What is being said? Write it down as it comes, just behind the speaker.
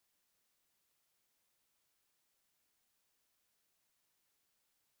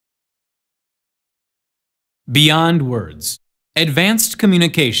Beyond words, advanced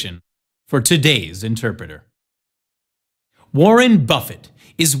communication for today's interpreter. Warren Buffett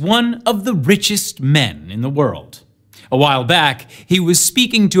is one of the richest men in the world. A while back, he was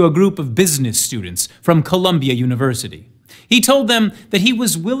speaking to a group of business students from Columbia University. He told them that he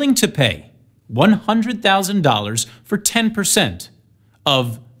was willing to pay $100,000 for 10%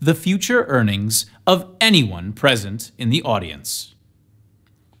 of the future earnings of anyone present in the audience.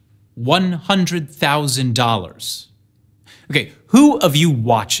 $100,000. Okay, who of you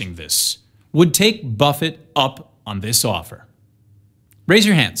watching this would take Buffett up on this offer? Raise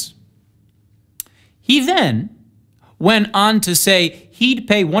your hands. He then went on to say he'd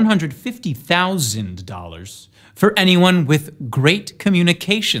pay $150,000 for anyone with great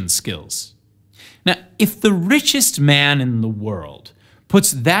communication skills. Now, if the richest man in the world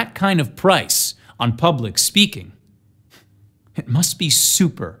puts that kind of price on public speaking, it must be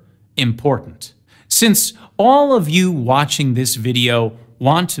super important. Since all of you watching this video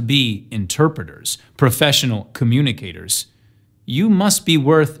want to be interpreters, professional communicators, you must be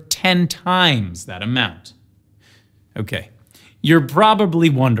worth 10 times that amount. Okay, you're probably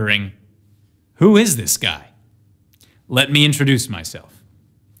wondering, who is this guy? Let me introduce myself.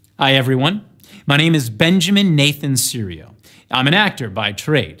 Hi everyone, my name is Benjamin Nathan Serio. I'm an actor by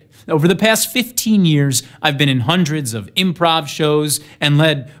trade. Over the past 15 years, I've been in hundreds of improv shows and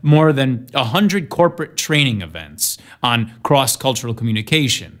led more than 100 corporate training events on cross-cultural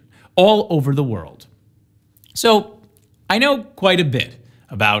communication all over the world. So I know quite a bit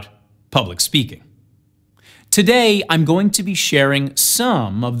about public speaking. Today, I'm going to be sharing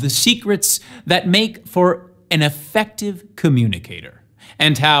some of the secrets that make for an effective communicator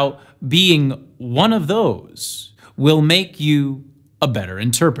and how being one of those will make you a better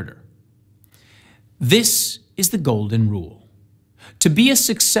interpreter. This is the golden rule. To be a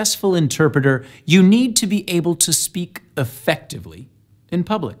successful interpreter, you need to be able to speak effectively in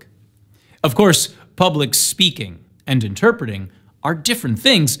public. Of course, public speaking and interpreting are different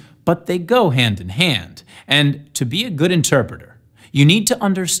things, but they go hand in hand. And to be a good interpreter, you need to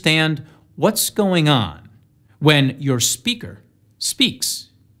understand what's going on when your speaker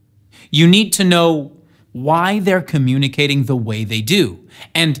speaks. You need to know why they're communicating the way they do,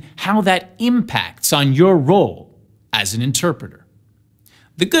 and how that impacts on your role as an interpreter.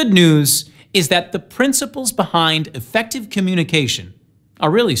 The good news is that the principles behind effective communication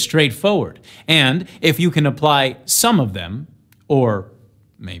are really straightforward, and if you can apply some of them, or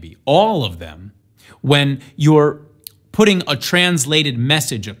maybe all of them, when you're putting a translated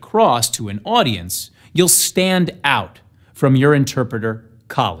message across to an audience, you'll stand out from your interpreter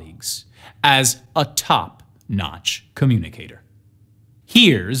colleagues as a top-notch communicator.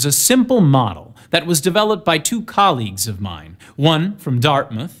 Here's a simple model that was developed by two colleagues of mine, one from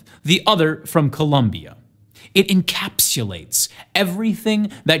Dartmouth, the other from Columbia. It encapsulates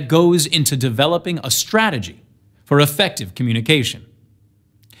everything that goes into developing a strategy for effective communication.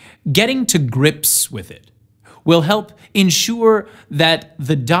 Getting to grips with it will help ensure that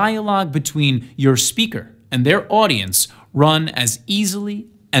the dialogue between your speaker and their audience run as easily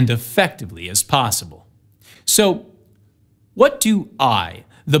and effectively as possible. So, what do I,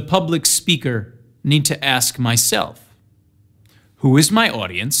 the public speaker, need to ask myself? Who is my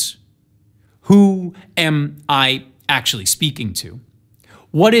audience? Who am I actually speaking to?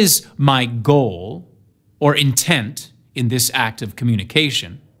 What is my goal or intent in this act of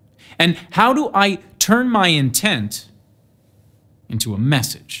communication? And how do I turn my intent into a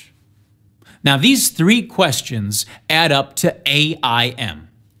message? Now, these three questions add up to AIM.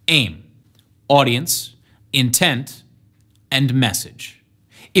 AIM, audience, intent, and message.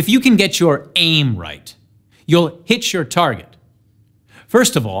 If you can get your aim right, you'll hit your target.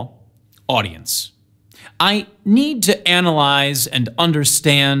 First of all, audience. I need to analyze and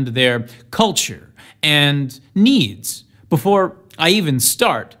understand their culture and needs before I even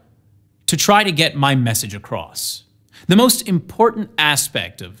start to try to get my message across. The most important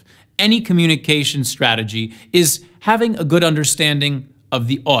aspect of any communication strategy is having a good understanding of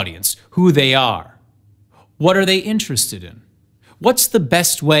the audience, who they are. What are they interested in? What's the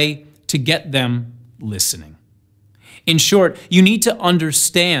best way to get them listening? In short, you need to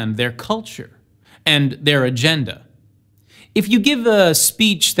understand their culture and their agenda. If you give a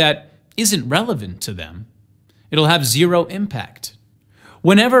speech that isn't relevant to them, it'll have zero impact.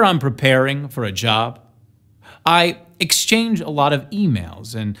 Whenever I'm preparing for a job, I exchange a lot of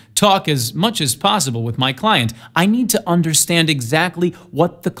emails and talk as much as possible with my client. I need to understand exactly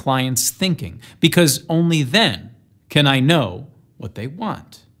what the client's thinking, because only then can I know what they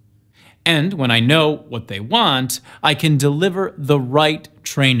want. And when I know what they want, I can deliver the right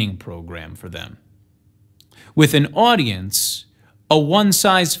training program for them. With an audience, a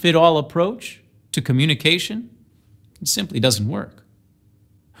one-size-fits-all approach to communication simply doesn't work.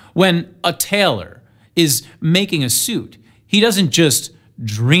 When a tailor is making a suit, he doesn't just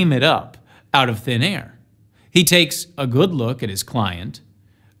dream it up out of thin air. He takes a good look at his client,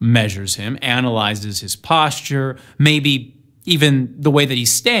 measures him, analyzes his posture, maybe even the way that he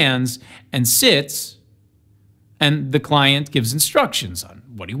stands and sits, and the client gives instructions on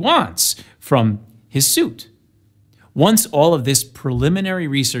what he wants from his suit. Once all of this preliminary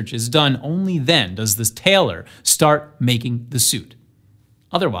research is done, only then does the tailor start making the suit.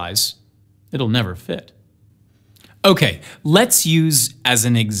 Otherwise, it'll never fit. Okay, let's use as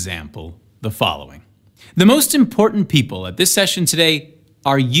an example the following. The most important people at this session today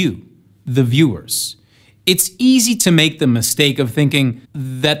are you, the viewers. It's easy to make the mistake of thinking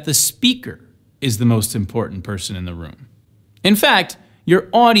that the speaker is the most important person in the room. In fact, your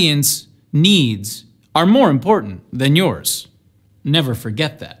audience needs are more important than yours. Never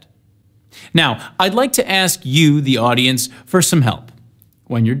forget that. Now, I'd like to ask you, the audience, for some help.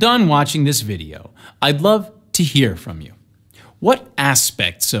 When you're done watching this video, I'd love to hear from you. What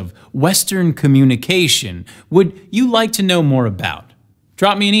aspects of Western communication would you like to know more about?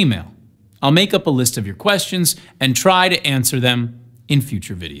 Drop me an email. I'll make up a list of your questions and try to answer them in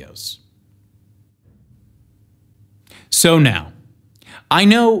future videos. So now, I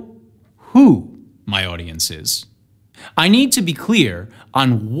know who my audience is. I need to be clear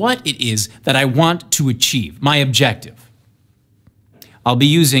on what it is that I want to achieve, my objective. I'll be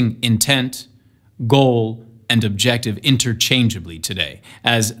using intent, goal, and objective interchangeably today,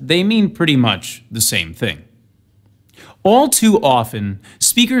 as they mean pretty much the same thing. All too often,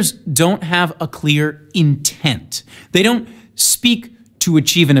 speakers don't have a clear intent. They don't speak to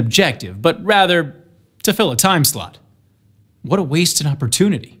achieve an objective, but rather to fill a time slot. What a wasted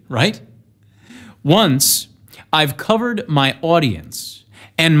opportunity, right? Once I've covered my audience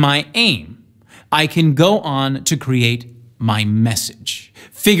and my aim, I can go on to create my message,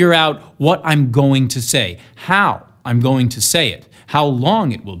 figure out what I'm going to say, how I'm going to say it, how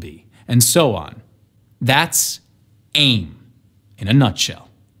long it will be, and so on. That's AIM in a nutshell.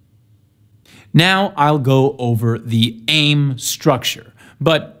 Now I'll go over the AIM structure,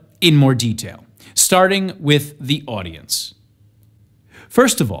 but in more detail, starting with the audience.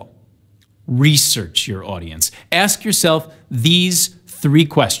 First of all, research your audience. Ask yourself these 3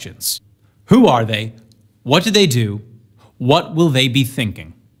 questions. Who are they? What do they do? What will they be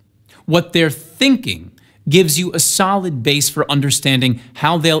thinking? What they're thinking gives you a solid base for understanding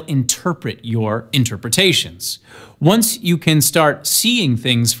how they'll interpret your interpretations. Once you can start seeing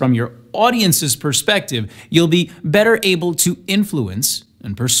things from your audience's perspective, you'll be better able to influence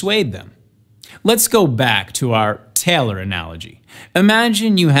and persuade them. Let's go back to our tailor analogy.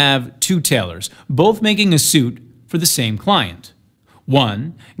 Imagine you have 2 tailors, both making a suit for the same client.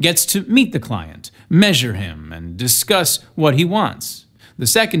 One gets to meet the client, measure him, and discuss what he wants. The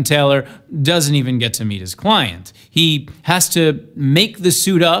second tailor doesn't even get to meet his client. He has to make the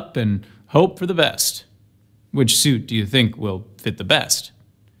suit up and hope for the best. Which suit do you think will fit the best?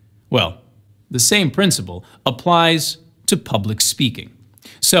 Well, the same principle applies to public speaking.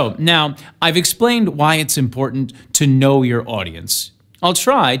 So now I've explained why it's important to know your audience. I'll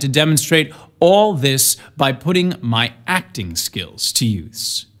try to demonstrate all this by putting my acting skills to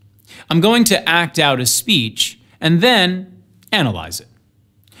use. I'm going to act out a speech and then analyze it.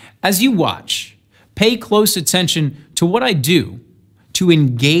 As you watch, pay close attention to what I do to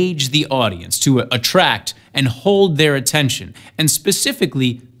engage the audience, to attract and hold their attention, and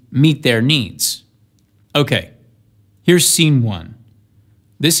specifically meet their needs. Okay, here's scene 1.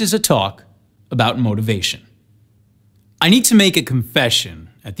 This is a talk about motivation. I need to make a confession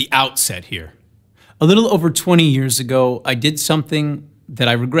at the outset here. A little over 20 years ago, I did something that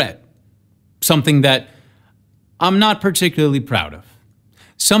I regret. Something that I'm not particularly proud of.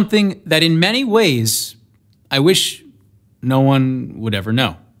 Something that in many ways, I wish no one would ever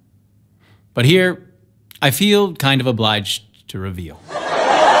know. But here, I feel kind of obliged to reveal.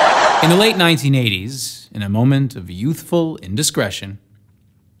 In the late 1980s, in a moment of youthful indiscretion,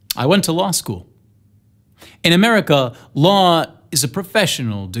 I went to law school. In America, law is a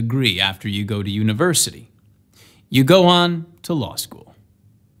professional degree after you go to university. You go on to law school.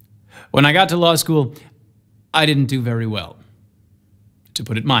 When I got to law school, I didn't do very well, to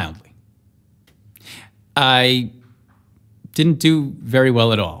put it mildly. I didn't do very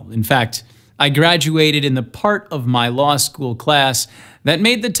well at all. In fact, I graduated in the part of my law school class that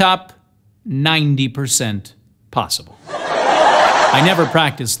made the top 90% possible. I never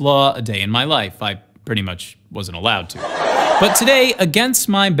practiced law a day in my life. I pretty much wasn't allowed to. But today, against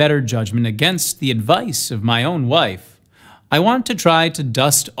my better judgment, against the advice of my own wife, I want to try to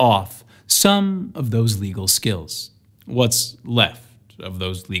dust off some of those legal skills. What's left of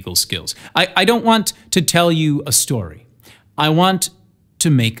those legal skills. I don't want to tell you a story. I want to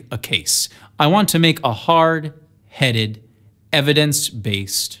make a case. I want to make a hard-headed,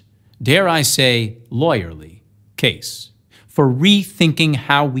 evidence-based, dare I say, lawyerly case for rethinking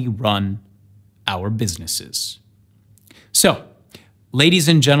how we run our businesses. So, ladies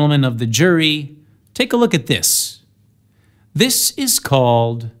and gentlemen of the jury, take a look at this. This is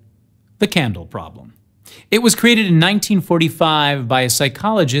called the candle problem. It was created in 1945 by a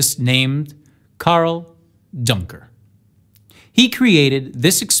psychologist named Carl Duncker. He created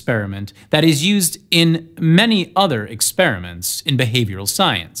this experiment that is used in many other experiments in behavioral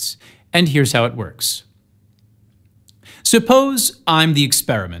science, and here's how it works. Suppose I'm the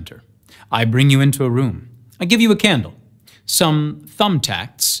experimenter. I bring you into a room. I give you a candle, some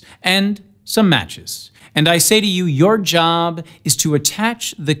thumbtacks, and some matches. And I say to you, your job is to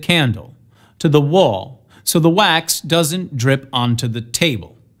attach the candle to the wall so the wax doesn't drip onto the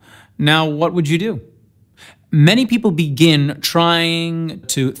table. Now, what would you do? Many people begin trying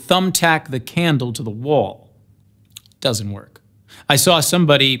to thumbtack the candle to the wall. Doesn't work. I saw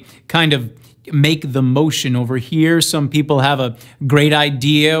somebody kind of make the motion over here. Some people have a great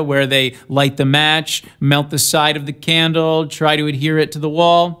idea where they light the match, melt the side of the candle, try to adhere it to the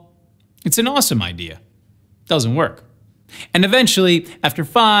wall. It's an awesome idea. Doesn't work. And eventually, after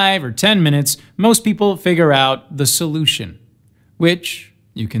 5 or 10 minutes, most people figure out the solution, which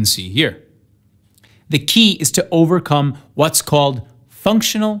you can see here. The key is to overcome what's called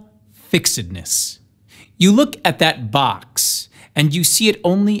functional fixedness. You look at that box and you see it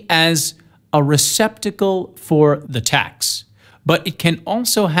only as a receptacle for the tacks, but it can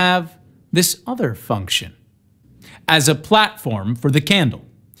also have this other function as a platform for the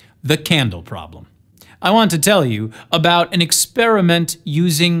candle problem. I want to tell you about an experiment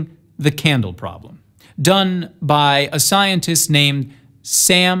using the candle problem done by a scientist named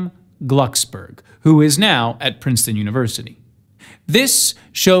Sam Glucksberg, who is now at Princeton University. This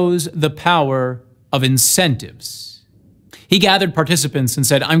shows the power of incentives. He gathered participants and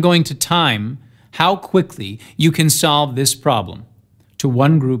said, I'm going to time how quickly you can solve this problem. To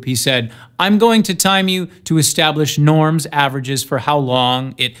one group, he said, I'm going to time you to establish norms, averages for how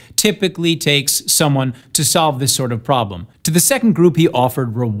long it typically takes someone to solve this sort of problem. To the second group, he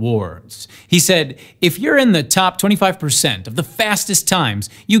offered rewards. He said, if you're in the top 25% of the fastest times,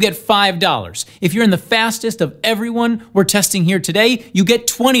 you get $5. If you're in the fastest of everyone we're testing here today, you get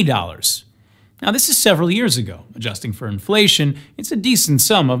 $20. Now, this is several years ago. Adjusting for inflation, it's a decent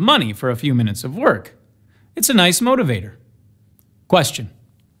sum of money for a few minutes of work. It's a nice motivator. Question: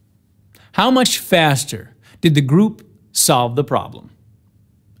 how much faster did the group solve the problem?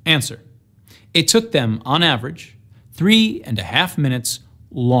 Answer: it took them, on average, 3.5 minutes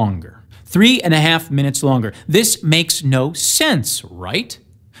longer. 3.5 minutes longer. This makes no sense, right?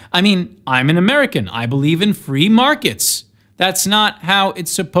 I mean, I'm an American. I believe in free markets. That's not how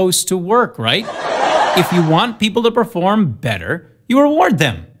it's supposed to work, right? If you want people to perform better, you reward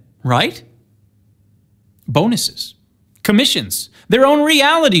them, right? Bonuses, commissions, their own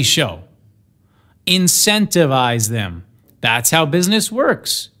reality show. Incentivize them. That's how business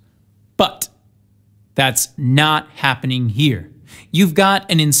works. But that's not happening here. You've got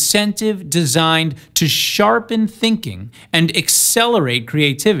an incentive designed to sharpen thinking and accelerate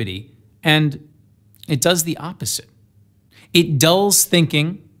creativity, and it does the opposite. It dulls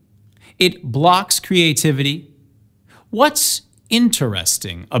thinking. It blocks creativity. What's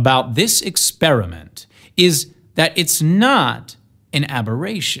interesting about this experiment is that it's not an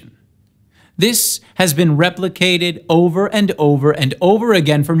aberration. This has been replicated over and over and over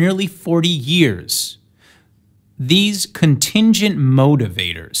again for nearly 40 years. These contingent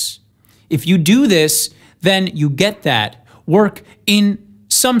motivators, if you do this, then you get that work in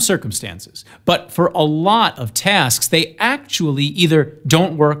some circumstances. But for a lot of tasks, they actually either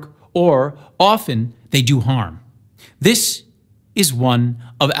don't work or often they do harm. This is one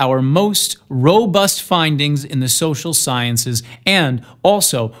of our most robust findings in the social sciences and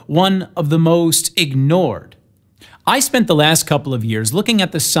also one of the most ignored. I spent the last couple of years looking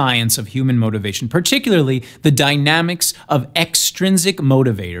at the science of human motivation, particularly the dynamics of extrinsic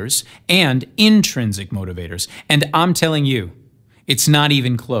motivators and intrinsic motivators. And I'm telling you, it's not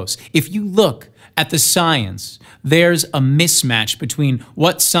even close. If you look at the science, there's a mismatch between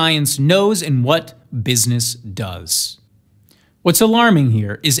what science knows and what business does. What's alarming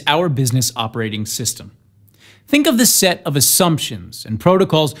here is our business operating system. Think of the set of assumptions and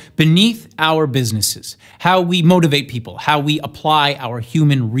protocols beneath our businesses, how we motivate people, how we apply our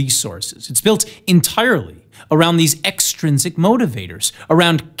human resources. It's built entirely around these extrinsic motivators,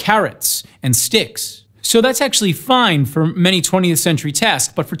 around carrots and sticks. So that's actually fine for many 20th century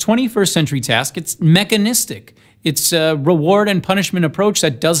tasks, but for 21st century tasks, it's mechanistic. It's a reward and punishment approach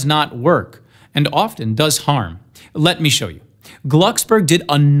that does not work and often does harm. Let me show you. Glucksberg did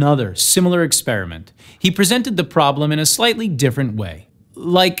another similar experiment. He presented the problem in a slightly different way,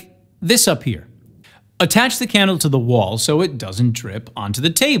 like this up here. Attach the candle to the wall so it doesn't drip onto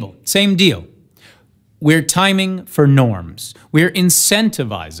the table. Same deal. We're timing for norms. We're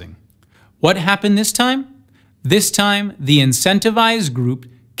incentivizing. What happened this time? This time, the incentivized group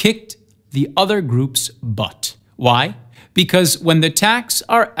kicked the other group's butt. Why? Because when the tacks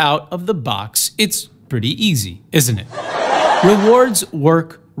are out of the box, it's pretty easy, isn't it? Rewards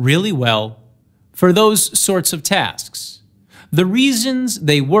work really well for those sorts of tasks. The reasons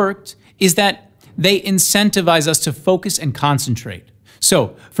they worked is that they incentivize us to focus and concentrate.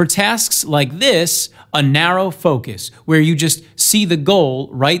 So for tasks like this, a narrow focus where you just see the goal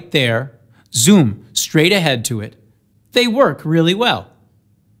right there, zoom straight ahead to it, they work really well.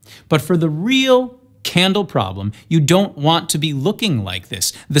 But for the real candle problem, you don't want to be looking like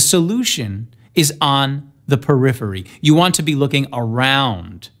this. The solution is on the periphery. You want to be looking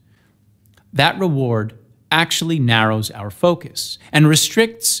around. That reward actually narrows our focus and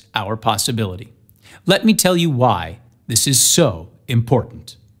restricts our possibility. Let me tell you why this is so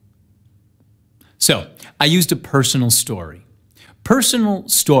important. So, I used a personal story. Personal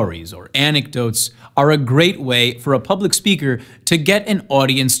stories or anecdotes are a great way for a public speaker to get an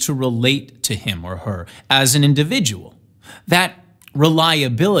audience to relate to him or her as an individual. That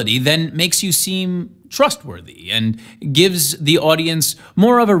reliability then makes you seem trustworthy and gives the audience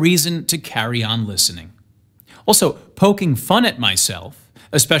more of a reason to carry on listening. Also, poking fun at myself,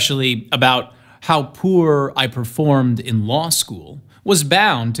 especially about how poor I performed in law school, was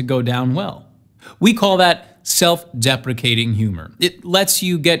bound to go down well. We call that self-deprecating humor. It lets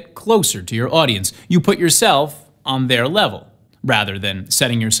you get closer to your audience. You put yourself on their level, rather than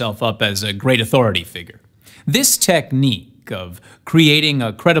setting yourself up as a great authority figure. This technique of creating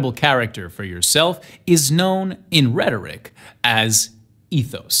a credible character for yourself is known in rhetoric as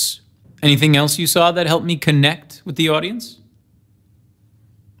ethos. Anything else you saw that helped me connect with the audience?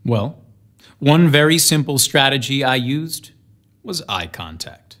 Well, one very simple strategy I used was eye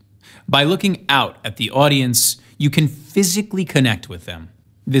contact. By looking out at the audience, you can physically connect with them.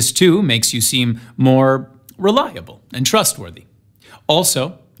 This too makes you seem more reliable and trustworthy.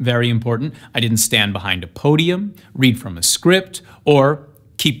 Also, very important, I didn't stand behind a podium, read from a script, or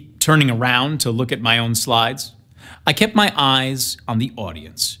keep turning around to look at my own slides. I kept my eyes on the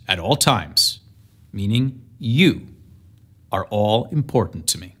audience at all times, meaning you are all important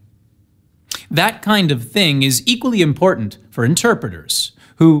to me. That kind of thing is equally important for interpreters,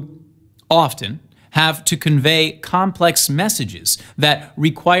 who often have to convey complex messages that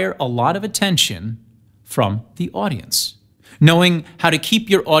require a lot of attention from the audience. Knowing how to keep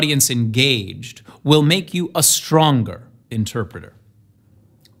your audience engaged will make you a stronger interpreter.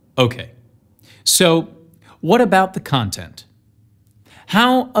 Okay, so what about the content?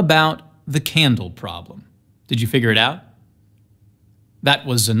 How about the candle problem? Did you figure it out? That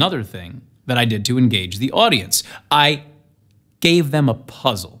was another thing that I did to engage the audience. I gave them a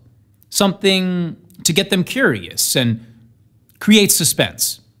puzzle, something to get them curious and create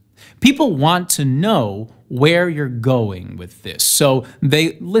suspense. People want to know where you're going with this, so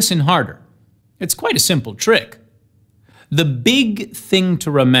they listen harder. It's quite a simple trick. The big thing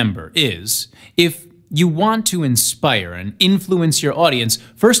to remember is, if you want to inspire and influence your audience,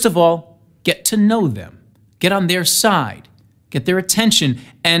 first of all, get to know them, get on their side, get their attention,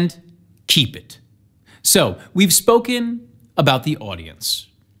 and keep it. So, we've spoken about the audience,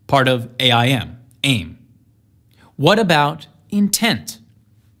 part of AIM, AIM. What about intent?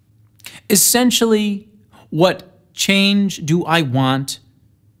 Essentially, what change do I want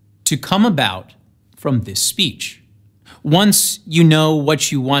to come about from this speech? Once you know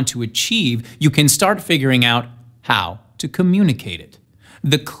what you want to achieve, you can start figuring out how to communicate it.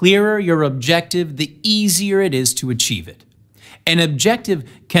 The clearer your objective, the easier it is to achieve it. An objective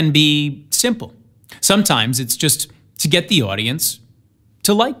can be simple. Sometimes it's just to get the audience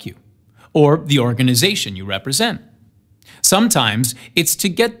to like you or the organization you represent. Sometimes it's to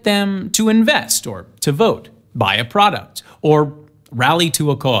get them to invest or to vote, buy a product, or rally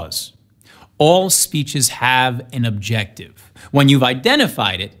to a cause. All speeches have an objective. When you've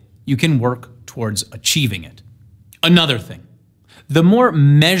identified it, you can work towards achieving it. Another thing, the more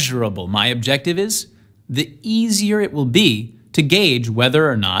measurable my objective is, the easier it will be to gauge whether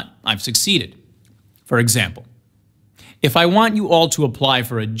or not I've succeeded. For example, if I want you all to apply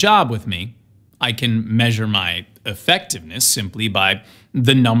for a job with me, I can measure my effectiveness simply by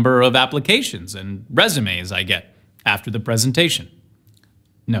the number of applications and resumes I get after the presentation.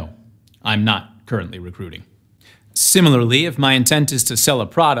 No, I'm not currently recruiting. Similarly, if my intent is to sell a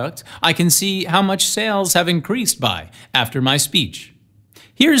product, I can see how much sales have increased by after my speech.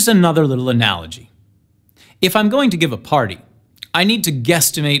 Here's another little analogy. If I'm going to give a party, I need to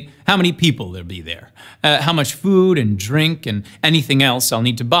guesstimate how many people there'll be there, how much food and drink and anything else I'll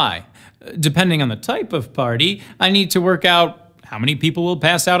need to buy. Depending on the type of party, I need to work out how many people will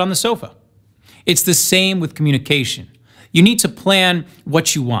pass out on the sofa. It's the same with communication. You need to plan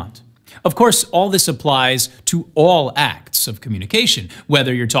what you want. Of course, all this applies to all acts of communication,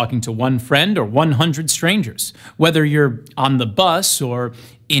 whether you're talking to one friend or 100 strangers, whether you're on the bus or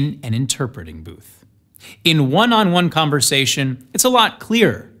in an interpreting booth. In one-on-one conversation, it's a lot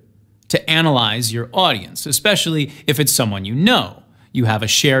clearer to analyze your audience, especially if it's someone you have a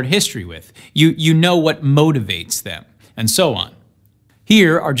shared history with, you know what motivates them, and so on.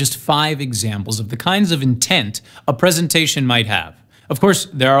 Here are just 5 examples of the kinds of intent a presentation might have. Of course,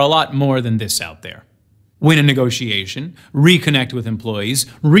 there are a lot more than this out there. Win a negotiation, reconnect with employees,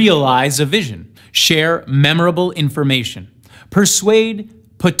 realize a vision, share memorable information, persuade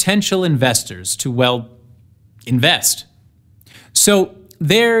potential investors to, well, invest. So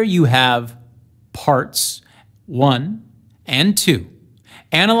there you have parts 1 and 2.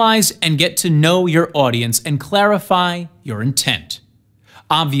 Analyze and get to know your audience and clarify your intent.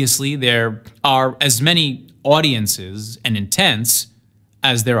 Obviously, there are as many audiences and intents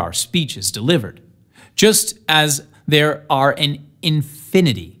as there are speeches delivered, just as there are an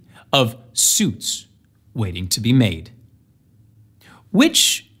infinity of suits waiting to be made.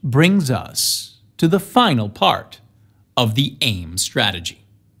 Which brings us to the final part of the AIM strategy.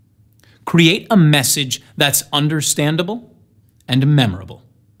 Create a message that's understandable and memorable.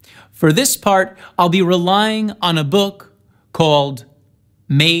 For this part, I'll be relying on a book called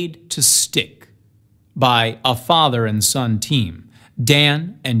Made to Stick by a father and son team,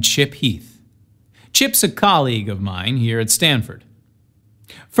 Dan and Chip Heath. Chip's a colleague of mine here at Stanford.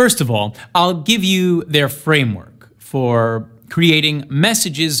 First of all, I'll give you their framework for creating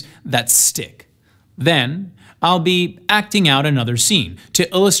messages that stick. Then, I'll be acting out another scene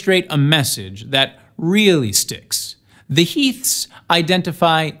to illustrate a message that really sticks. The Heaths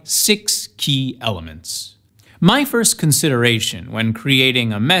identify 6 key elements. My first consideration when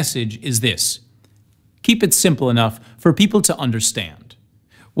creating a message is this: keep it simple enough for people to understand.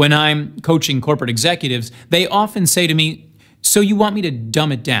 When I'm coaching corporate executives, they often say to me, "So you want me to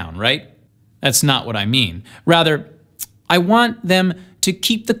dumb it down, right?" That's not what I mean. Rather, I want them to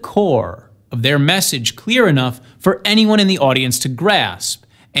keep the core of their message clear enough for anyone in the audience to grasp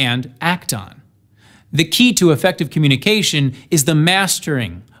and act on. The key to effective communication is the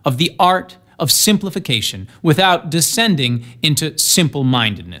mastering of the art of simplification without descending into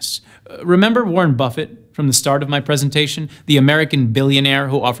simple-mindedness. Remember Warren Buffett from the start of my presentation, the American billionaire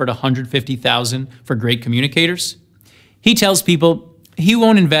who offered $150,000 for great communicators? He tells people he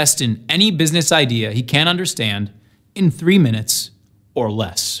won't invest in any business idea he can't understand in 3 minutes or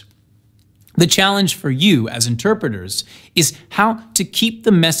less. The challenge for you as interpreters is how to keep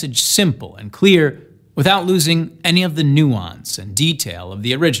the message simple and clear without losing any of the nuance and detail of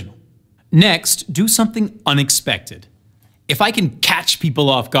the original. Next, do something unexpected. If I can catch people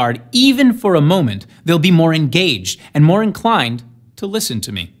off guard, even for a moment, they'll be more engaged and more inclined to listen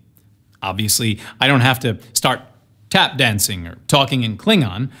to me. Obviously, I don't have to start tap dancing or talking in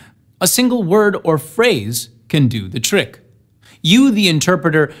Klingon. A single word or phrase can do the trick. You, the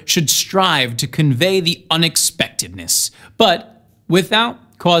interpreter, should strive to convey the unexpectedness, but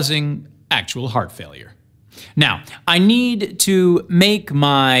without causing actual heart failure. Now, I need to make sure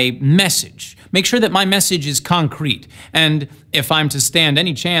that my message is concrete, and if I'm to stand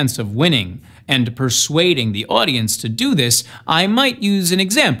any chance of winning and persuading the audience to do this, I might use an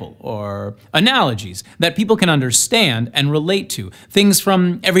example or analogies that people can understand and relate to, things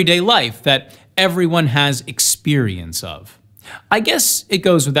from everyday life that everyone has experience of. I guess it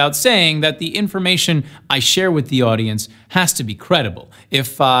goes without saying that the information I share with the audience has to be credible.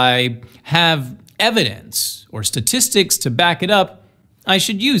 If I have evidence or statistics to back it up, I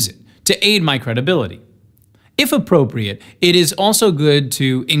should use it to aid my credibility. If appropriate, it is also good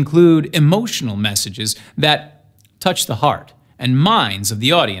to include emotional messages that touch the heart and minds of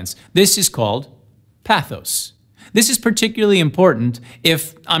the audience. This is called pathos. This is particularly important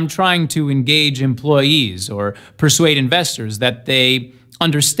if I'm trying to engage employees or persuade investors that they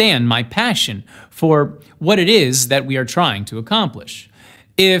understand my passion for what it is that we are trying to accomplish.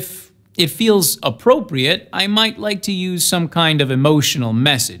 If it feels appropriate, I might like to use some kind of emotional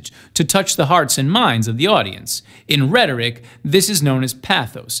message to touch the hearts and minds of the audience. In rhetoric, this is known as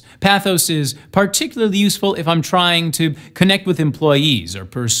pathos. Pathos is particularly useful if I'm trying to connect with employees or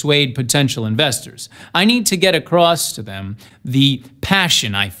persuade potential investors. I need to get across to them the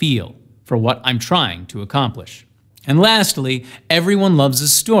passion I feel for what I'm trying to accomplish. And lastly, everyone loves a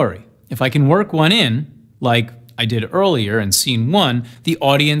story. If I can work one in, like I did earlier in scene 1, the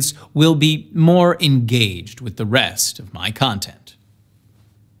audience will be more engaged with the rest of my content.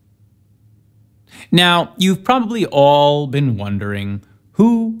 Now, you've probably all been wondering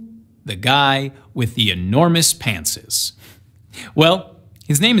who the guy with the enormous pants is. Well,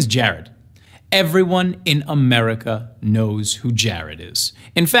 his name is Jared. Everyone in America knows who Jared is.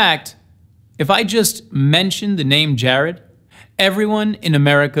 In fact, if I just mentioned the name Jared, everyone in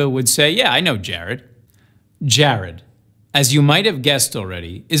America would say, yeah, I know Jared. Jared, as you might have guessed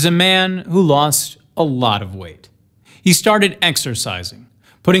already, is a man who lost a lot of weight. He started exercising,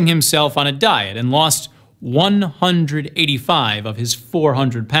 putting himself on a diet, and lost 185 of his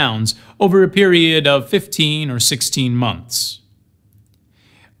 400 pounds over a period of 15 or 16 months.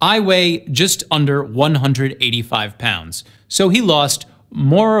 I weigh just under 185 pounds, so he lost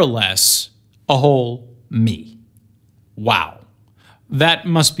more or less a whole me. Wow, that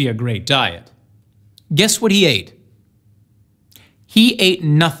must be a great diet. Guess what he ate? He ate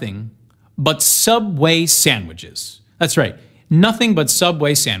nothing but Subway sandwiches. That's right, nothing but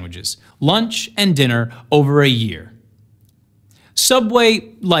Subway sandwiches, lunch and dinner over a year.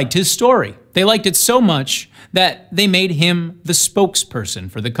 Subway liked his story. They liked it so much that they made him the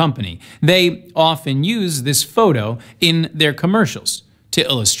spokesperson for the company. They often use this photo in their commercials to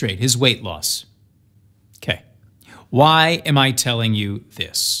illustrate his weight loss. Okay, why am I telling you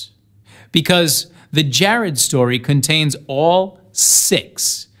this? Because the Jared story contains all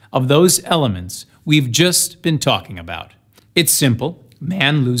 6 of those elements we've just been talking about. It's simple.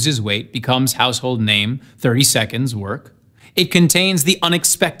 Man loses weight, becomes household name, 30 seconds work. It contains the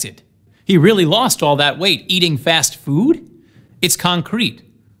unexpected. He really lost all that weight eating fast food? It's concrete.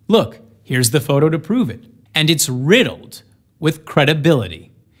 Look, here's the photo to prove it. And it's riddled with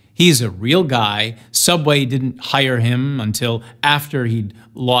credibility. He's a real guy. Subway didn't hire him until after he'd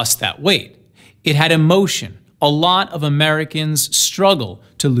lost that weight. It had emotion. A lot of Americans struggle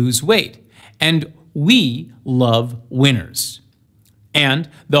to lose weight, and we love winners. And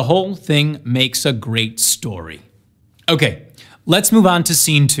the whole thing makes a great story. Okay, let's move on to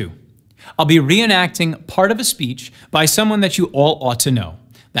scene 2. I'll be reenacting part of a speech by someone that you all ought to know,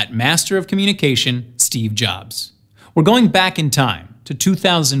 that master of communication, Steve Jobs. We're going back in time to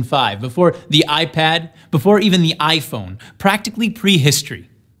 2005, before the iPad, before even the iPhone, practically prehistory.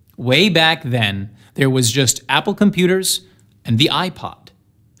 Way back then, there was just Apple computers and the iPod.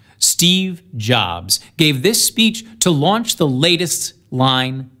 Steve Jobs gave this speech to launch the latest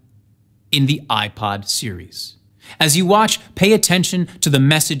line in the iPod series. As you watch, pay attention to the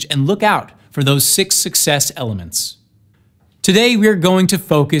message and look out for those 6 success elements. Today, we're going to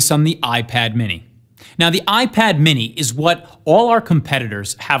focus on the iPad mini. Now, the iPad mini is what all our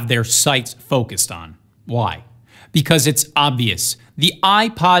competitors have their sights focused on. Why? Because it's obvious. The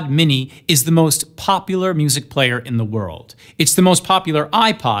iPod mini is the most popular music player in the world. It's the most popular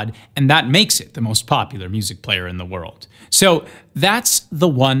iPod, and that makes it the most popular music player in the world. So that's the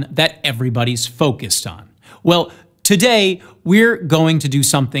one that everybody's focused on. Well, today we're going to do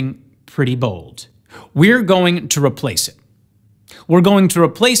something pretty bold. We're going to replace it. We're going to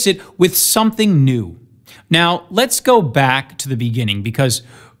replace it with something new. Now, let's go back to the beginning, because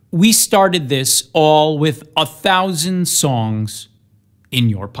we started this all with 1,000 songs in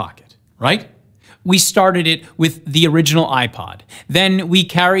your pocket, right? We started it with the original iPod. Then we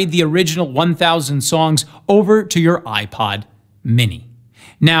carried the original 1,000 songs over to your iPod mini.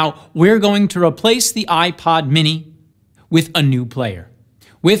 Now, we're going to replace the iPod mini with a new player,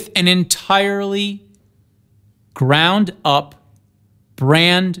 with an entirely ground up,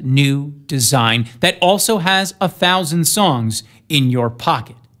 brand new design that also has 1,000 songs in your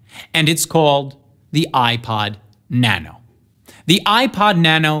pocket. And it's called the iPod Nano. The iPod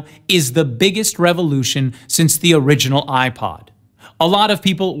Nano is the biggest revolution since the original iPod. A lot of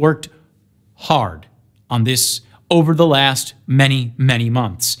people worked hard on this over the last many, many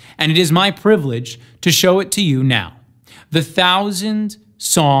months, and it is my privilege to show it to you now. The 1,000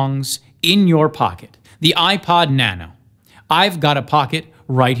 songs in your pocket, the iPod Nano. I've got a pocket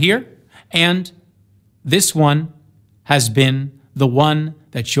right here, and this one has been the one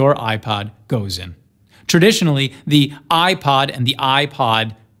that your iPod goes in. Traditionally, the iPod and the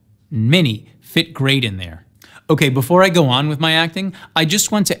iPod Mini fit great in there. Okay, before I go on with my acting, I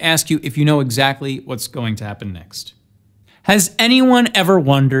just want to ask you if you know exactly what's going to happen next. Has anyone ever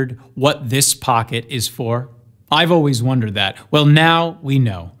wondered what this pocket is for? I've always wondered that. Well, now we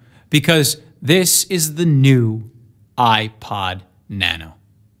know, because this is the new iPod Nano.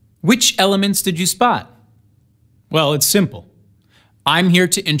 Which elements did you spot? Well, it's simple. I'm here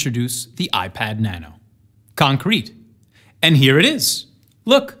to introduce the iPad Nano. Concrete. And here it is.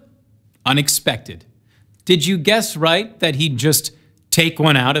 Look, unexpected. Did you guess right that he'd just take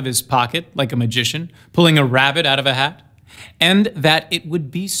one out of his pocket like a magician, pulling a rabbit out of a hat? And that it would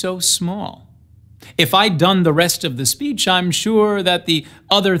be so small. If I'd done the rest of the speech, I'm sure that the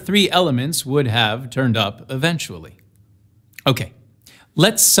other three elements would have turned up eventually. Okay,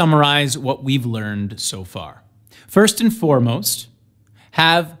 let's summarize what we've learned so far. First and foremost,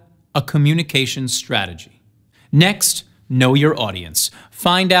 have a communication strategy. Next, know your audience.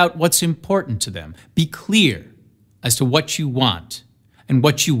 Find out what's important to them. Be clear as to what you want and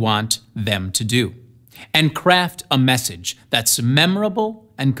what you want them to do. And craft a message that's memorable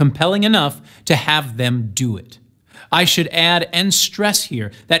and compelling enough to have them do it. I should add and stress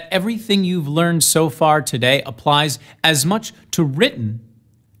here that everything you've learned so far today applies as much to written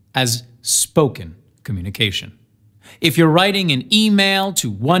as spoken communication. If you're writing an email to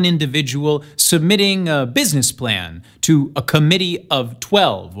one individual, submitting a business plan to a committee of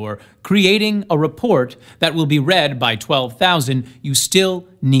 12, or creating a report that will be read by 12,000, you still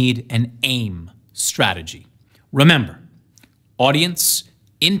need an AIM strategy. Remember, audience,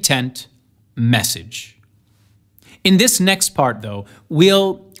 intent, message. In this next part, though,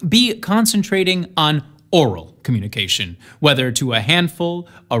 we'll be concentrating on oral communication, whether to a handful,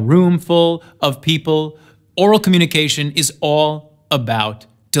 a room full of people. Oral communication is all about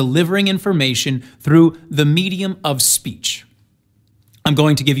delivering information through the medium of speech. I'm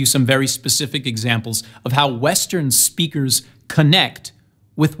going to give you some very specific examples of how Western speakers connect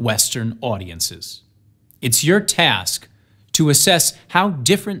with Western audiences. It's your task to assess how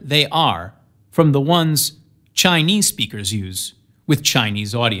different they are from the ones Chinese speakers use with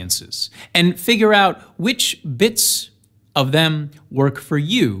Chinese audiences, and figure out which bits of them work for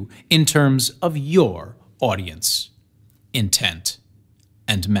you in terms of your audience, intent,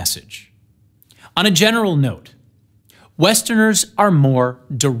 and message. On a general note, Westerners are more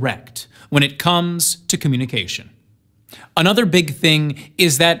direct when it comes to communication. Another big thing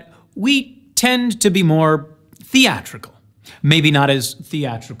is that we tend to be more theatrical. Maybe not as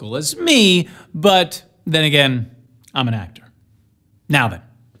theatrical as me, but then again, I'm an actor. Now then,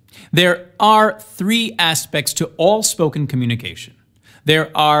 there are three aspects to all spoken communication. There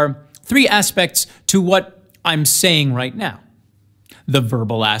are three aspects to what I'm saying right now. The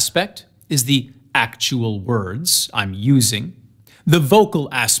verbal aspect is the actual words I'm using. The vocal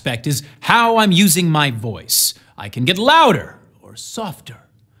aspect is how I'm using my voice. I can get louder or softer.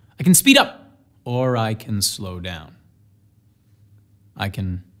 I can speed up or I can slow down. I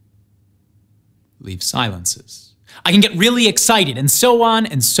can leave silences. I can get really excited, and so on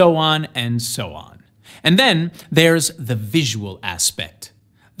and so on and so on. And then there's the visual aspect.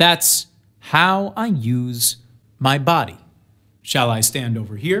 That's how I use my body. Shall I stand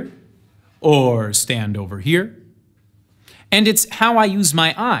over here or stand over here? And it's how I use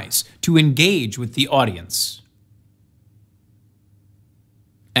my eyes to engage with the audience.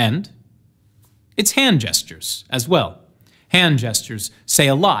 And it's hand gestures as well. Hand gestures say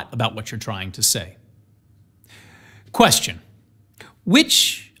a lot about what you're trying to say. Question: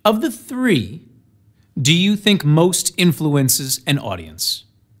 which of the three do you think most influences an audience?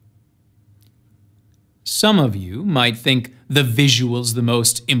 Some of you might think the visual's the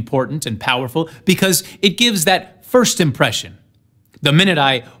most important and powerful because it gives that first impression. The minute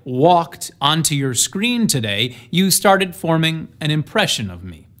I walked onto your screen today, you started forming an impression of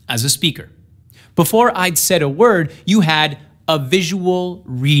me as a speaker. Before I'd said a word, you had a visual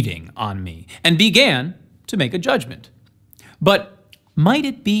reading on me and began to make a judgment. But might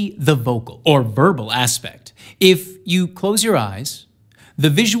it be the vocal or verbal aspect? If you close your eyes, the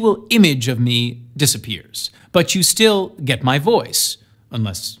visual image of me disappears, but you still get my voice,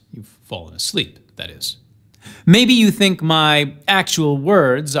 unless you've fallen asleep, that is. Maybe you think my actual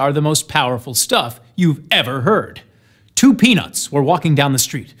words are the most powerful stuff you've ever heard. 2 peanuts were walking down the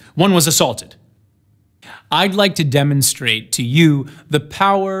street. One was assaulted. I'd like to demonstrate to you the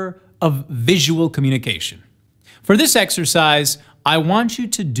power of visual communication. For this exercise, I want you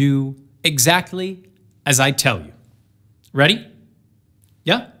to do exactly as I tell you. Ready?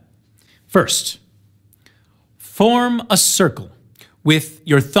 Yeah? First, form a circle with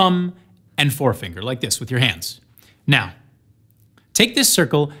your thumb and forefinger, like this with your hands. Now, take this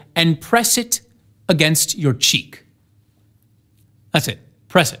circle and press it against your cheek. That's it.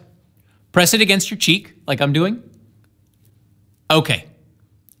 Press it. Press it against your cheek, like I'm doing. Okay.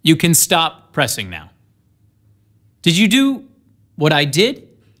 You can stop pressing now. Did you do what I did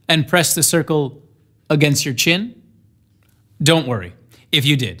and press the circle against your chin? Don't worry if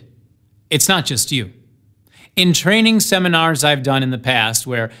you did. It's not just you. In training seminars I've done in the past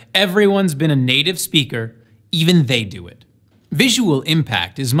where everyone's been a native speaker, even they do it. Visual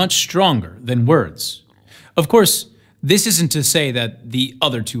impact is much stronger than words. Of course, this isn't to say that the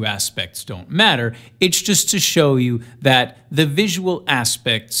other two aspects don't matter. It's just to show you that the visual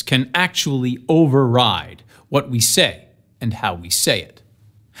aspects can actually override what we say and how we say it.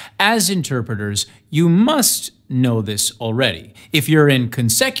 As interpreters, you must know this already. If you're in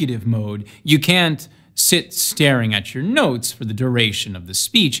consecutive mode, you can't sit staring at your notes for the duration of the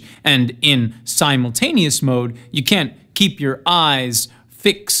speech, and in simultaneous mode, you can't keep your eyes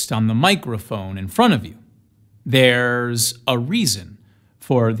fixed on the microphone in front of you. There's a reason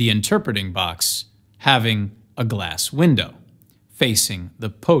for the interpreting box having a glass window facing the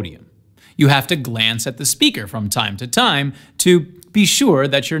podium. You have to glance at the speaker from time to time to be sure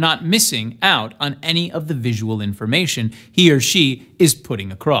that you're not missing out on any of the visual information he or she is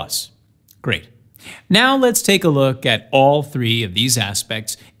putting across. Great. Now let's take a look at all three of these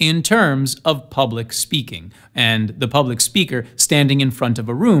aspects in terms of public speaking and the public speaker standing in front of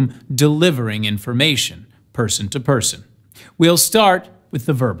a room delivering information person to person. We'll start with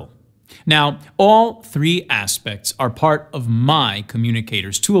the verbal. Now, all three aspects are part of my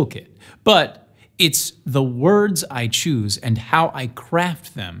communicator's toolkit, but it's the words I choose and how I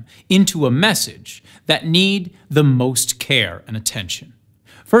craft them into a message that need the most care and attention.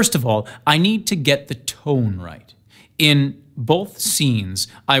 First of all, I need to get the tone right. In both scenes,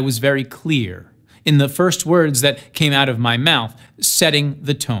 I was very clear in the first words that came out of my mouth, setting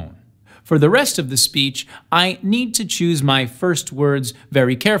the tone. For the rest of the speech, I need to choose my first words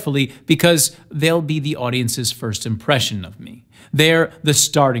very carefully because they'll be the audience's first impression of me. They're the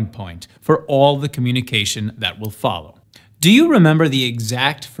starting point for all the communication that will follow. Do you remember the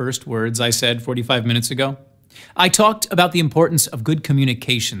exact first words I said 45 minutes ago? I talked about the importance of good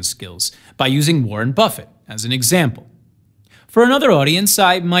communication skills by using Warren Buffett as an example. For another audience,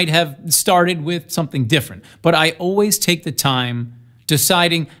 I might have started with something different, but I always take the time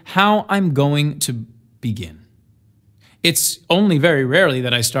deciding how I'm going to begin. It's only very rarely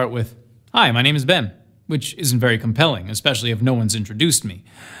that I start with, "Hi, my name is Ben," which isn't very compelling, especially if no one's introduced me.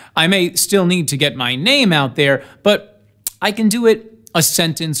 I may still need to get my name out there, but I can do it a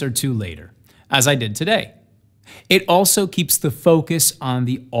sentence or two later, as I did today. It also keeps the focus on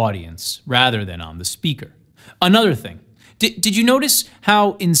the audience rather than on the speaker. Another thing, did you notice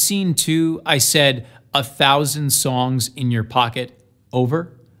how in scene 2 I said 1,000 songs in your pocket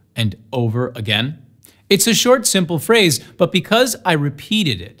over and over again? It's a short, simple phrase, but because I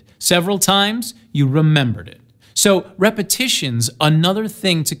repeated it several times, you remembered it. So repetition's another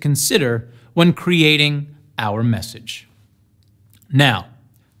thing to consider when creating our message. Now,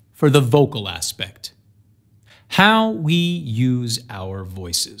 for the vocal aspect. How we use our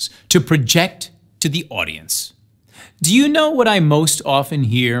voices to project to the audience. Do you know what I most often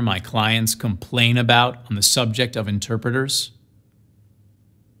hear my clients complain about on the subject of interpreters?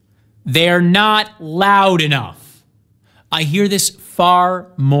 They're not loud enough. I hear this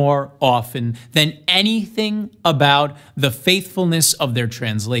far more often than anything about the faithfulness of their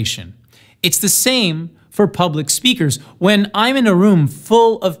translation. It's the same for public speakers. When I'm in a room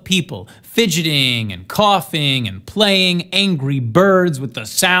full of people fidgeting and coughing and playing Angry Birds with the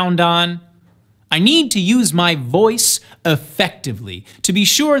sound on, I need to use my voice effectively to be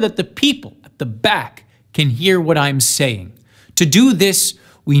sure that the people at the back can hear what I'm saying. To do this,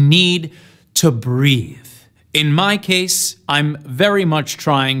 we need to breathe. In my case, I'm very much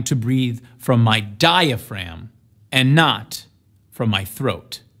trying to breathe from my diaphragm and not from my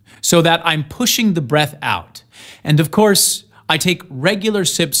throat, so that I'm pushing the breath out. And of course, I take regular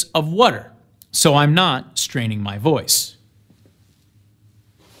sips of water, so I'm not straining my voice.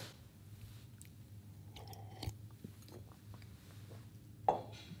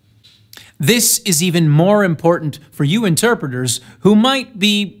 This is even more important for you interpreters who might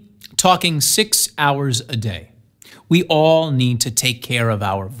be talking 6 hours a day. We all need to take care of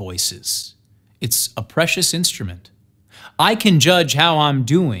our voices. It's a precious instrument. I can judge how I'm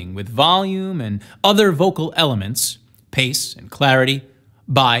doing with volume and other vocal elements, pace and clarity,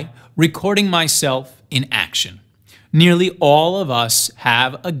 by recording myself in action. Nearly all of us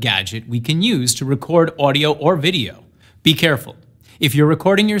have a gadget we can use to record audio or video. Be careful. If you're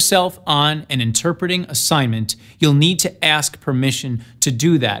recording yourself on an interpreting assignment, you'll need to ask permission to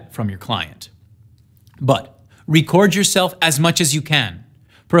do that from your client. But record yourself as much as you can,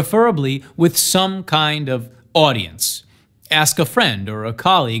 preferably with some kind of audience. Ask a friend or a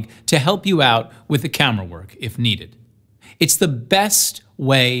colleague to help you out with the camera work if needed. It's the best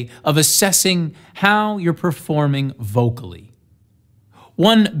way of assessing how you're performing vocally.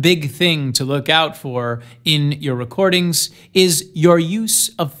 One big thing to look out for in your recordings is your use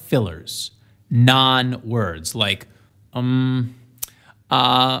of fillers, non-words like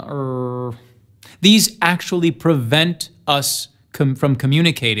These actually prevent us from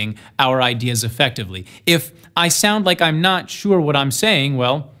communicating our ideas effectively. If I sound like I'm not sure what I'm saying,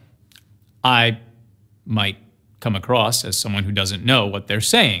 well, I might come across as someone who doesn't know what they're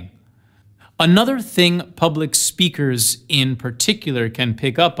saying. Another thing public speakers in particular can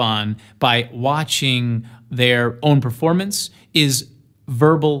pick up on by watching their own performance is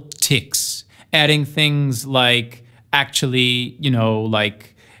verbal tics, adding things like actually,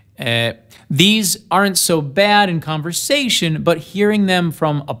 these aren't so bad in conversation, but hearing them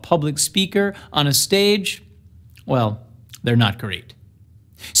from a public speaker on a stage, well, they're not great.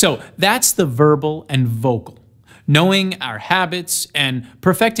 So that's the verbal and vocal. Knowing our habits and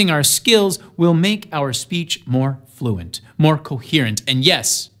perfecting our skills will make our speech more fluent, more coherent, and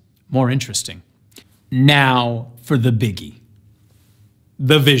yes, more interesting. Now for the biggie,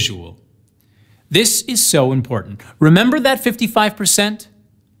 the visual. This is so important. Remember that 55%?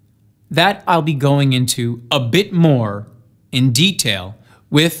 That I'll be going into a bit more in detail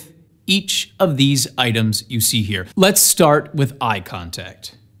with each of these items you see here. Let's start with eye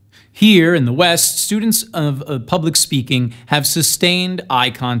contact. Here in the West, students of public speaking have sustained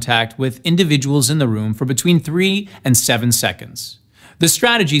eye contact with individuals in the room for between 3 and 7 seconds. The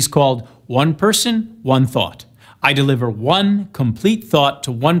strategy is called one person, one thought. I deliver one complete thought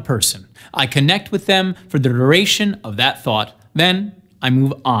to one person. I connect with them for the duration of that thought. Then I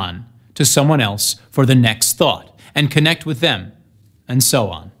move on to someone else for the next thought and connect with them, and so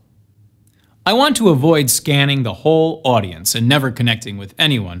on. I want to avoid scanning the whole audience and never connecting with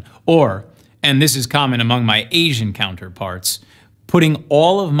anyone, or, and this is common among my Asian counterparts, putting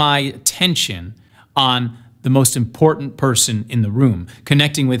all of my attention on the most important person in the room,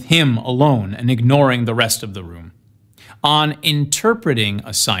 connecting with him alone and ignoring the rest of the room. On interpreting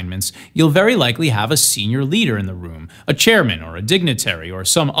assignments, you'll very likely have a senior leader in the room, a chairman or a dignitary or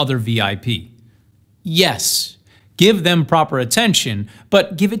some other VIP. Yes, give them proper attention,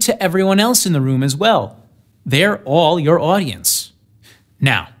 but give it to everyone else in the room as well. They're all your audience.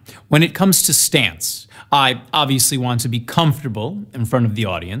 Now, when it comes to stance, I obviously want to be comfortable in front of the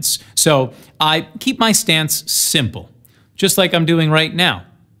audience, so I keep my stance simple, just like I'm doing right now.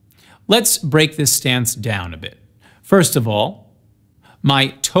 Let's break this stance down a bit. First of all, my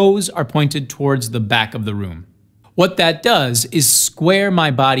toes are pointed towards the back of the room. What that does is square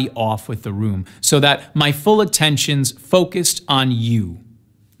my body off with the room so that my full attention's focused on you,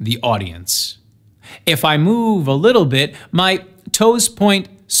 the audience. If I move a little bit, my toes point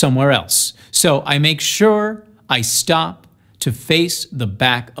somewhere else. So I make sure I stop to face the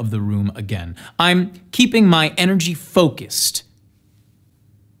back of the room again. I'm keeping my energy focused.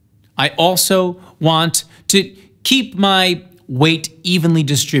 I also want to keep my weight evenly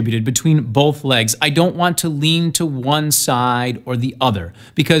distributed between both legs. I don't want to lean to one side or the other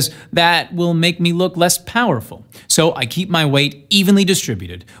because that will make me look less powerful. So I keep my weight evenly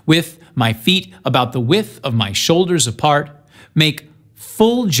distributed with my feet about the width of my shoulders apart, make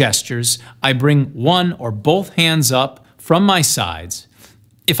full gestures. I bring one or both hands up from my sides.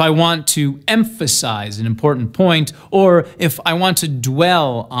 If I want to emphasize an important point or if I want to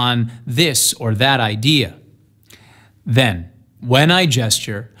dwell on this or that idea, then when I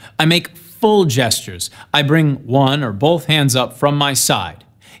gesture, I make full gestures. I bring one or both hands up from my side.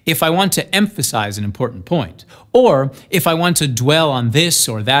 If I want to emphasize an important point, or if I want to dwell on this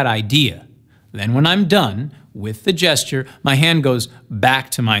or that idea, then when I'm done with the gesture, my hand goes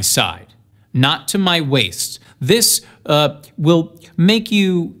back to my side, not to my waist. This will make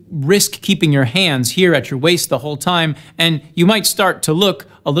you risk keeping your hands here at your waist the whole time, and you might start to look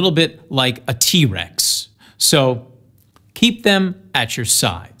a little bit like a T-Rex. So keep them at your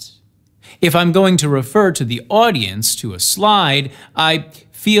sides. If I'm going to refer to the audience to a slide, I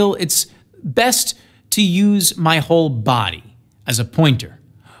feel it's best to use my whole body as a pointer.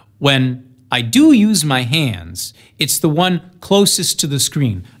 When I do use my hands, it's the one closest to the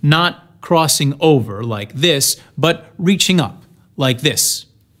screen, not crossing over like this, but reaching up like this,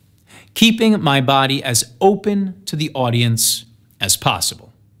 keeping my body as open to the audience as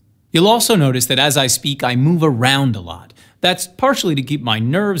possible. You'll also notice that as I speak, I move around a lot. That's partially to keep my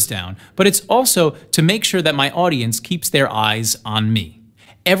nerves down, but it's also to make sure that my audience keeps their eyes on me.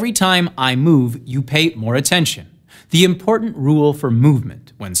 Every time I move, you pay more attention. The important rule for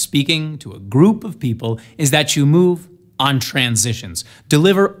movement when speaking to a group of people is that you move on transitions.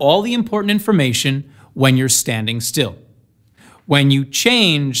 Deliver all the important information when you're standing still. When you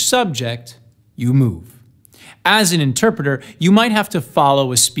change subject, you move. As an interpreter, you might have to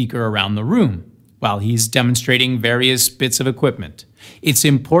follow a speaker around the room while he's demonstrating various bits of equipment. It's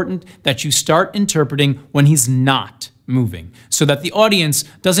important that you start interpreting when he's not moving, so that the audience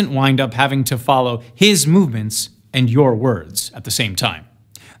doesn't wind up having to follow his movements and your words at the same time.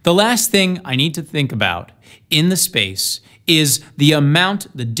 The last thing I need to think about in the space is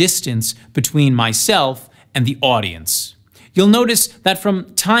the distance between myself and the audience. You'll notice that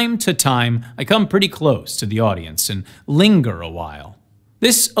from time to time, I come pretty close to the audience and linger a while.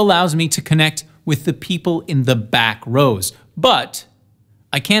 This allows me to connect with the people in the back rows, but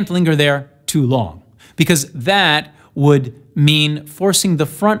I can't linger there too long because that would mean forcing the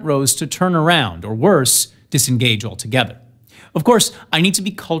front rows to turn around, or worse, disengage altogether. Of course, I need to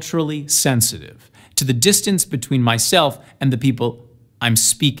be culturally sensitive to the distance between myself and the people I'm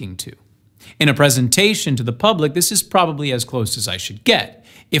speaking to. In a presentation to the public, this is probably as close as I should get.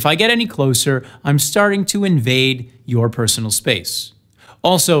 If I get any closer, I'm starting to invade your personal space.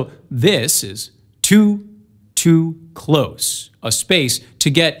 Also, this is too close a space to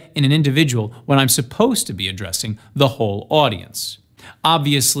get in an individual when I'm supposed to be addressing the whole audience.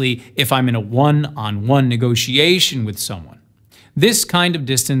 Obviously, if I'm in a one-on-one negotiation with someone, this kind of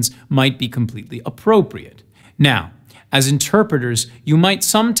distance might be completely appropriate. Now, as interpreters, you might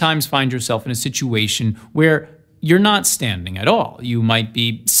sometimes find yourself in a situation where you're not standing at all. You might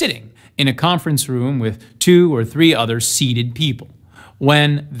be sitting in a conference room with 2 or 3 other seated people.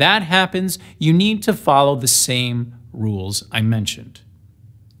 When that happens, you need to follow the same rules I mentioned.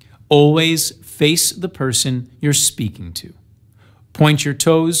 Always face the person you're speaking to. Point your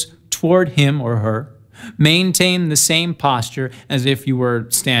toes toward him or her. Maintain the same posture as if you were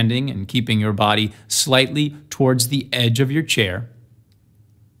standing and keeping your body slightly towards the edge of your chair.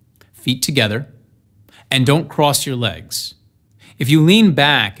 Feet together, and don't cross your legs. If you lean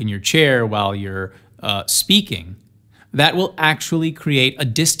back in your chair while you're speaking, that will actually create a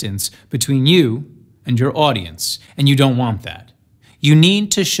distance between you and your audience, and you don't want that. You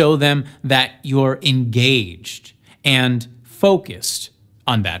need to show them that you're engaged and focused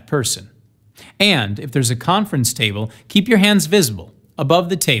on that person. And if there's a conference table, keep your hands visible above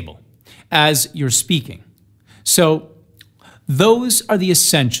the table as you're speaking. So those are the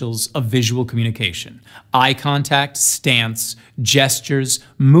essentials of visual communication: eye contact, stance, gestures,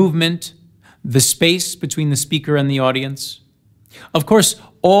 movement, the space between the speaker and the audience. Of course,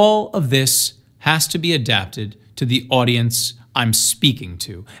 all of this has to be adapted to the audience I'm speaking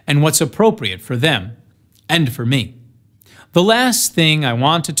to and what's appropriate for them and for me. The last thing I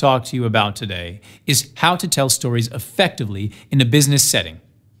want to talk to you about today is how to tell stories effectively in a business setting.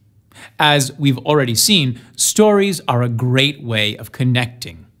 As we've already seen, stories are a great way of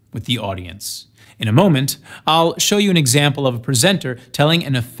connecting with the audience. In a moment, I'll show you an example of a presenter telling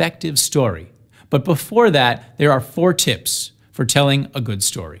an effective story. But before that, there are 4 tips for telling a good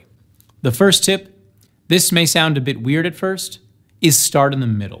story. The first tip, this may sound a bit weird at first, is start in the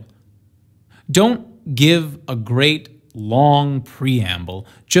middle. Don't give a great long preamble,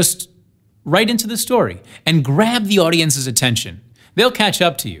 just right into the story and grab the audience's attention. They'll catch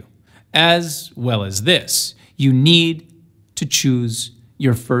up to you. As well as this, you need to choose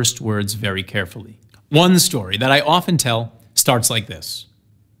your first words very carefully. One story that I often tell starts like this.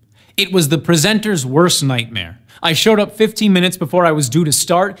 It was the presenter's worst nightmare. I showed up 15 minutes before I was due to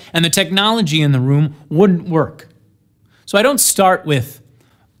start, and the technology in the room wouldn't work. So I don't start with,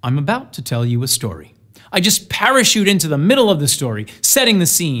 I'm about to tell you a story. I just parachute into the middle of the story, setting the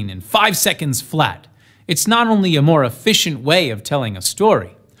scene in 5 seconds flat. It's not only a more efficient way of telling a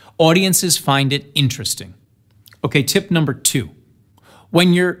story, audiences find it interesting. Okay, tip number 2.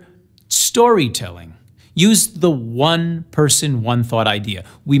 When you're storytelling, use the one person, one thought idea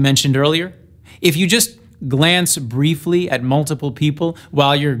we mentioned earlier. If you just glance briefly at multiple people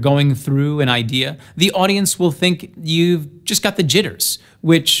while you're going through an idea, the audience will think you've just got the jitters,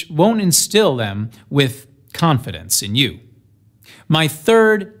 which won't instill them with confidence in you. My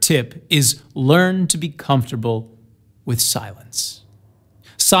third tip is learn to be comfortable with silence.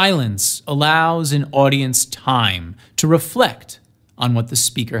 Silence allows an audience time to reflect on what the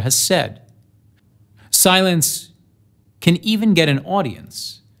speaker has said. Silence can even get an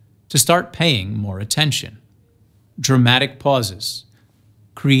audience to start paying more attention. Dramatic pauses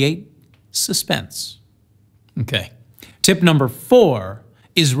create suspense. Okay, Tip number 4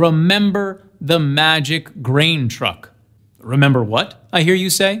 is remember the magic grain truck. Remember what, I hear you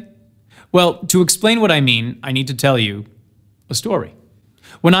say? Well, to explain what I mean, I need to tell you a story.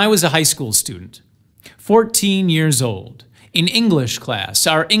 When I was a high school student, 14 years old, in English class,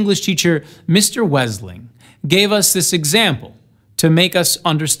 our English teacher, Mr. Wesling, gave us this example to make us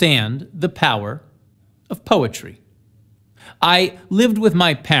understand the power of poetry. I lived with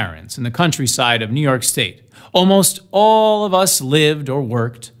my parents in the countryside of New York State. Almost all of us lived or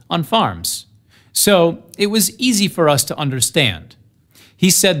worked on farms, so it was easy for us to understand. He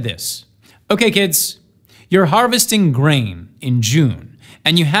said this, "Okay, kids, you're harvesting grain in June,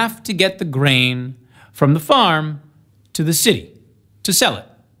 and you have to get the grain from the farm to the city to sell it.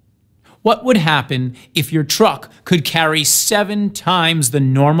 What would happen if your truck could carry 7 times the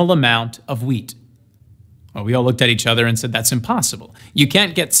normal amount of wheat?" Well, we all looked at each other and said, that's impossible. You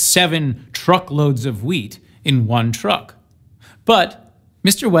can't get 7 truckloads of wheat in one truck. But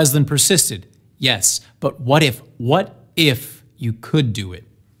Mr. Wesling persisted. Yes, but what if you could do it?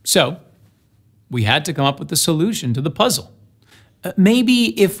 So we had to come up with a solution to the puzzle.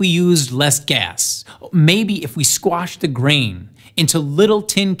 Maybe if we used less gas, maybe if we squashed the grain into little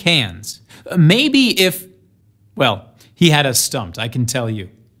tin cans, maybe if, well, he had us stumped, I can tell you.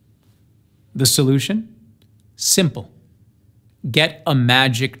 The solution? Simple. Get a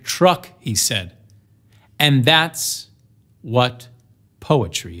magic truck, he said. And that's what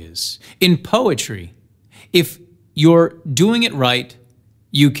poetry is. In poetry, if you're doing it right,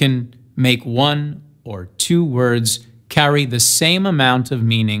 you can make 1 or 2 words carry the same amount of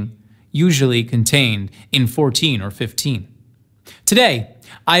meaning usually contained in 14 or 15. Today,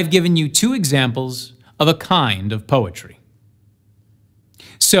 I've given you 2 examples of a kind of poetry.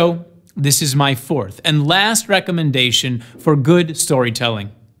 So, this is my 4th and last recommendation for good storytelling.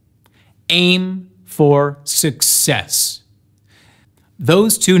 Aim for success.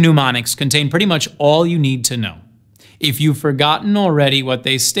 Those 2 mnemonics contain pretty much all you need to know. If you've forgotten already what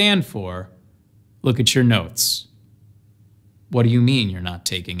they stand for, look at your notes. What do you mean you're not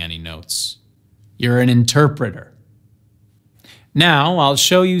taking any notes? You're an interpreter. Now, I'll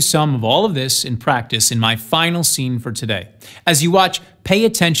show you some of all of this in practice in my final scene for today. As you watch, pay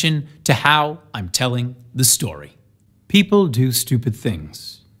attention to how I'm telling the story. People do stupid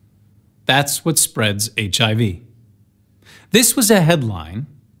things. That's what spreads HIV. This was a headline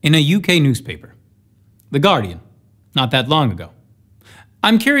in a UK newspaper, The Guardian, not that long ago.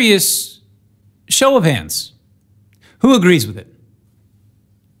 I'm curious, show of hands, who agrees with it?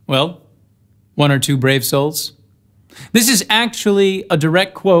 Well, 1 or 2 brave souls. This is actually a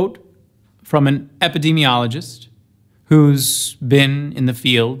direct quote from an epidemiologist who's been in the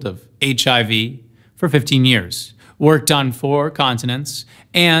field of HIV for 15 years, worked on 4 continents,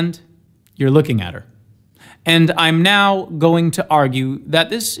 and you're looking at her. And I'm now going to argue that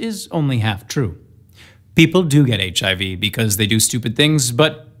this is only half true. People do get HIV because they do stupid things,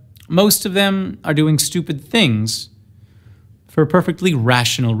 but most of them are doing stupid things for perfectly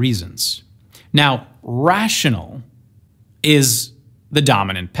rational reasons. Now, rational is the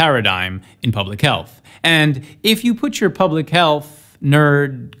dominant paradigm in public health. And if you put your public health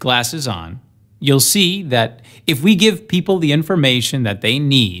nerd glasses on, you'll see that if we give people the information that they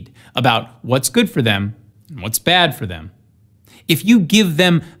need about what's good for them and what's bad for them, if you give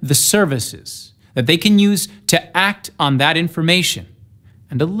them the services that they can use to act on that information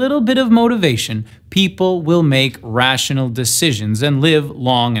and a little bit of motivation, people will make rational decisions and live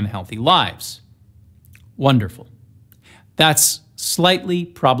long and healthy lives. Wonderful. That's slightly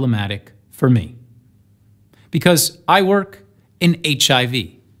problematic for me because I work in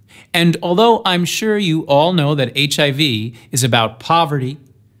HIV. And although I'm sure you all know that HIV is about poverty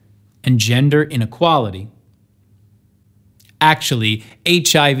and gender inequality, actually,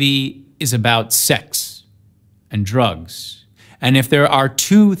 HIV is about sex and drugs. And if there are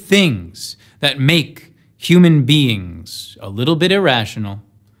 2 things that make human beings a little bit irrational,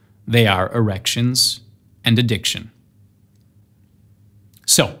 they are erections and addiction.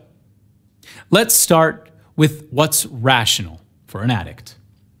 So, let's start with what's rational for an addict.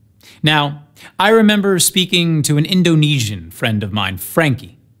 Now, I remember speaking to an Indonesian friend of mine,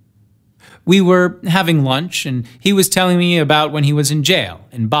 Frankie. We were having lunch, and he was telling me about when he was in jail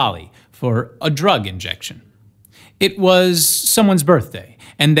in Bali for a drug injection. It was someone's birthday,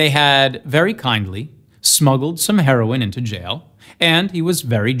 and they had very kindly smuggled some heroin into jail, and he was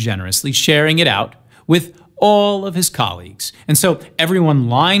very generously sharing it out with all of his colleagues. And so everyone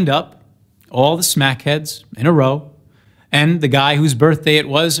lined up, all the smackheads in a row, and the guy whose birthday it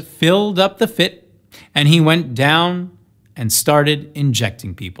was filled up the fit, and he went down and started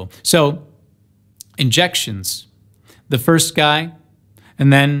injecting people. So injections, the first guy,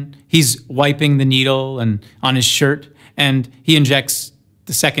 and then he's wiping the needle and on his shirt, and he injects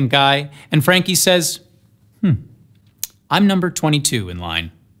the second guy, and Frankie says, I'm number 22 in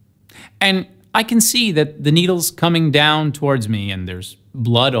line. And I can see that the needle's coming down towards me, and there's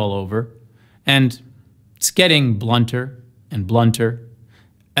blood all over, and it's getting blunter and blunter,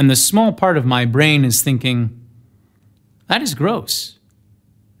 and the small part of my brain is thinking, that is gross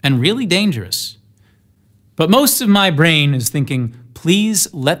and really dangerous. But most of my brain is thinking,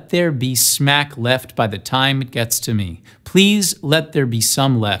 please let there be smack left by the time it gets to me. Please let there be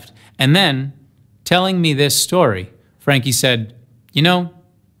some left. And then, telling me this story, Frankie said, you know,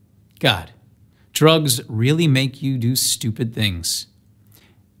 God, drugs really make you do stupid things.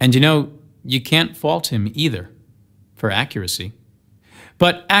 And you know, you can't fault him either for accuracy.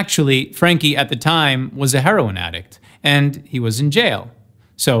 But actually, Frankie at the time was a heroin addict, and he was in jail.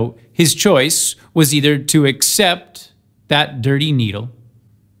 So his choice was either to accept that dirty needle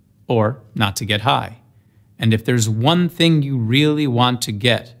or not to get high. And if there's one thing you really want to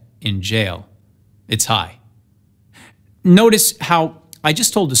get in jail, it's high. Notice how I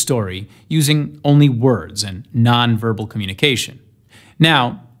just told a story using only words and nonverbal communication.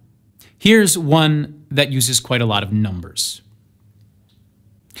 Now, here's one that uses quite a lot of numbers.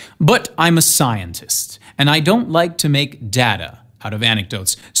 But I'm a scientist, and I don't like to make data out of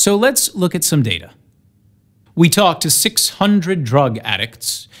anecdotes. So let's look at some data. We talked to 600 drug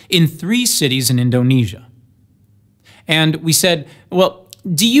addicts in 3 cities in Indonesia. And we said, well,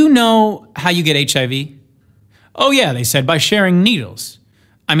 do you know how you get HIV? Oh yeah, they said, by sharing needles.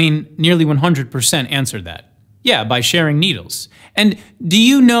 I mean, nearly 100% answered that. Yeah, by sharing needles. And do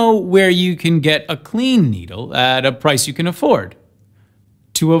you know where you can get a clean needle at a price you can afford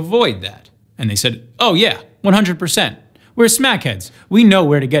to avoid that? And they said, oh yeah, 100%. We're smackheads. We know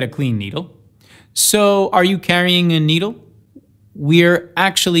where to get a clean needle. So are you carrying a needle? We're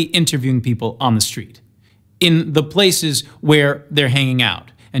actually interviewing people on the street, in the places where they're hanging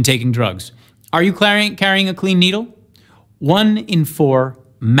out and taking drugs. Are you carrying a clean needle? 1 in 4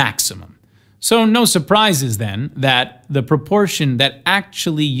 maximum. So no surprises then that the proportion that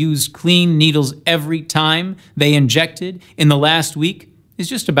actually used clean needles every time they injected in the last week is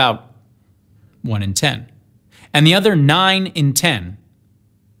just about 1 in 10. And the other 9 in 10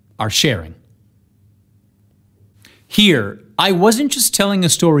 are sharing. Here, I wasn't just telling a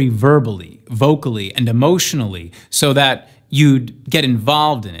story verbally, vocally, and emotionally so that you'd get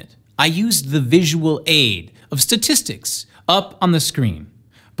involved in it. I used the visual aid of statistics up on the screen.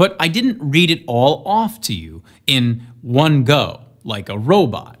 But I didn't read it all off to you in one go, like a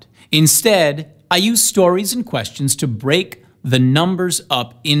robot. Instead, I used stories and questions to break the numbers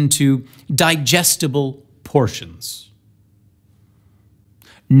up into digestible portions.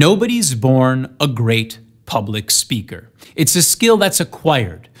 Nobody's born a great public speaker. It's a skill that's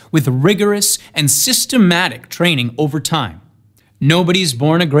acquired with rigorous and systematic training over time. Nobody's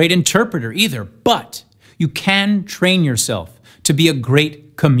born a great interpreter either, but you can train yourself to be a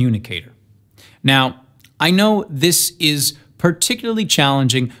great communicator. Now, I know this is particularly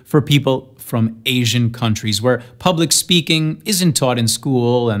challenging for people from Asian countries where public speaking isn't taught in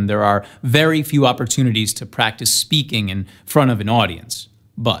school and there are very few opportunities to practice speaking in front of an audience.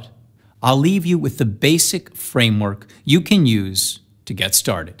 But I'll leave you with the basic framework you can use to get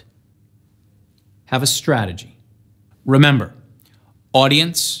started. Have a strategy. Remember,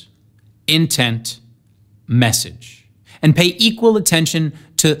 audience, intent, message. And pay equal attention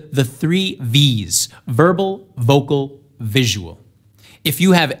to the 3 V's: verbal, vocal, visual. If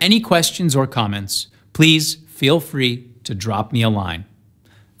you have any questions or comments, please feel free to drop me a line.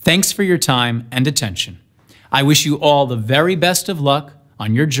 Thanks for your time and attention. I wish you all the very best of luck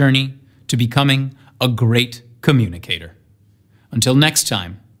on your journey to becoming a great communicator. Until next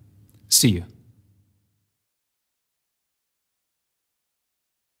time, see you.